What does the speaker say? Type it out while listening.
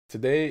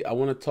Today, I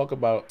want to talk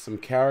about some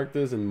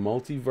characters in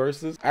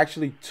Multiversus.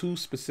 Actually, two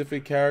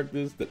specific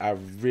characters that I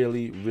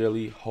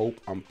really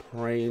hope, I'm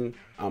praying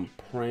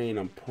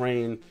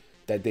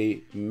that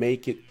they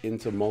make it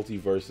into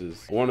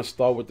Multiversus. I want to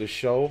start with the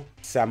show,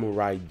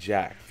 Samurai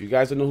Jack. If you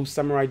guys don't know who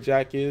Samurai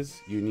Jack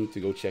is, you need to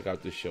go check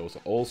out this show. It's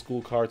an old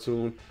school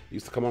cartoon. It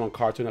used to come on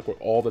Cartoon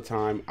Network all the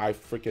time. I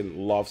freaking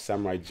love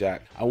Samurai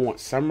Jack. I want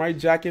Samurai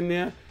Jack in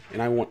there,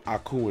 and I want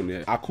Aku in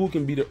there. Aku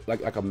can be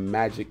like a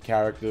magic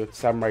character.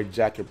 Samurai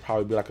Jack can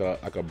probably be like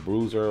a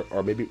bruiser,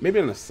 or maybe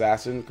an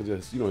assassin, because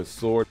it's, you know, his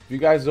sword. If you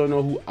guys don't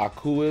know who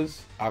Aku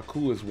is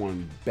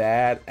one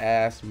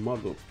badass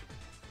mother.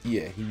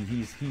 Yeah,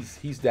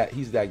 he's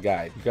that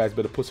guy. You guys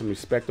better put some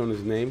respect on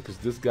his name, because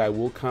this guy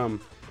will come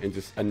and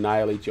just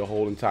annihilate your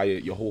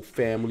whole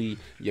family,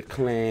 your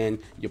clan,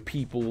 your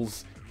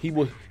peoples. He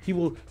will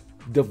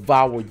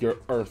devour your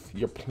earth,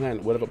 your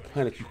planet, whatever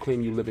planet you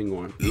claim you're living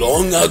on.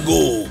 Long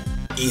ago,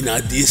 in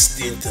a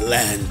distant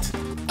land,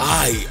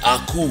 I,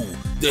 Aku,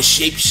 the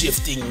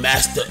shape-shifting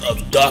master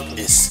of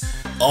darkness,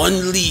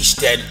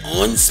 unleashed an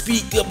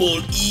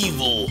unspeakable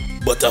evil,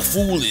 but a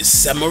foolish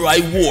samurai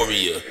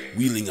warrior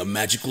wielding a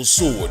magical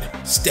sword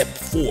stepped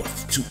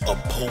forth to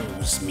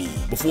oppose me.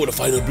 Before the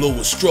final blow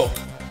was struck,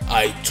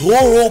 I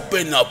tore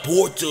open a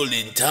portal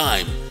in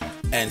time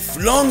and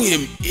flung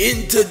him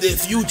into the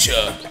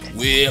future,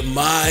 where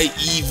my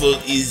evil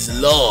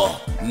is law.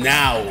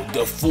 Now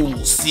the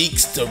fool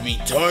seeks to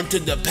return to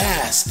the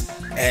past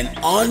and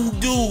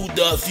undo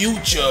the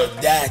future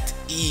that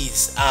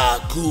is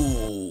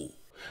Aku.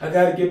 I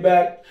gotta get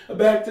back to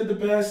the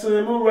past,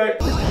 samurai.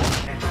 I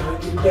gotta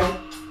get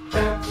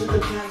back to the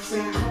past,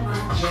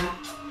 samurai Jack.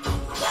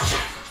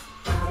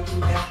 Gotta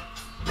get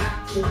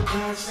back to the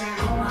past,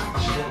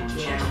 samurai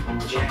Jack.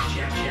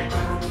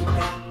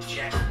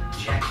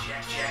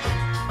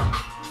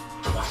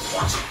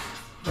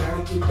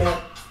 Gotta get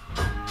back.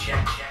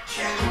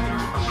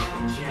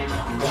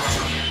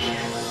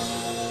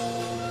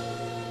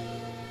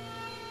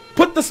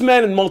 Put this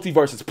man in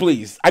Multiversus,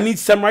 please. I need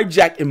Samurai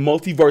Jack in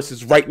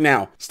Multiversus right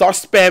now. Start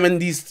spamming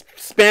these,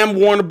 spam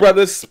Warner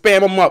Brothers,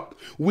 spam them up.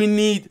 We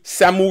need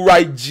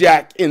Samurai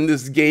Jack in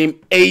this game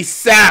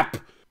ASAP.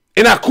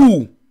 And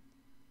Aku.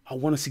 I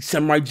want to see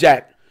Samurai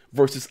Jack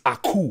versus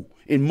Aku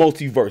in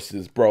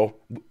Multiversus, bro.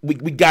 We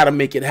gotta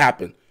make it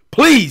happen.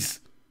 Please.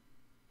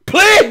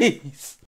 Please.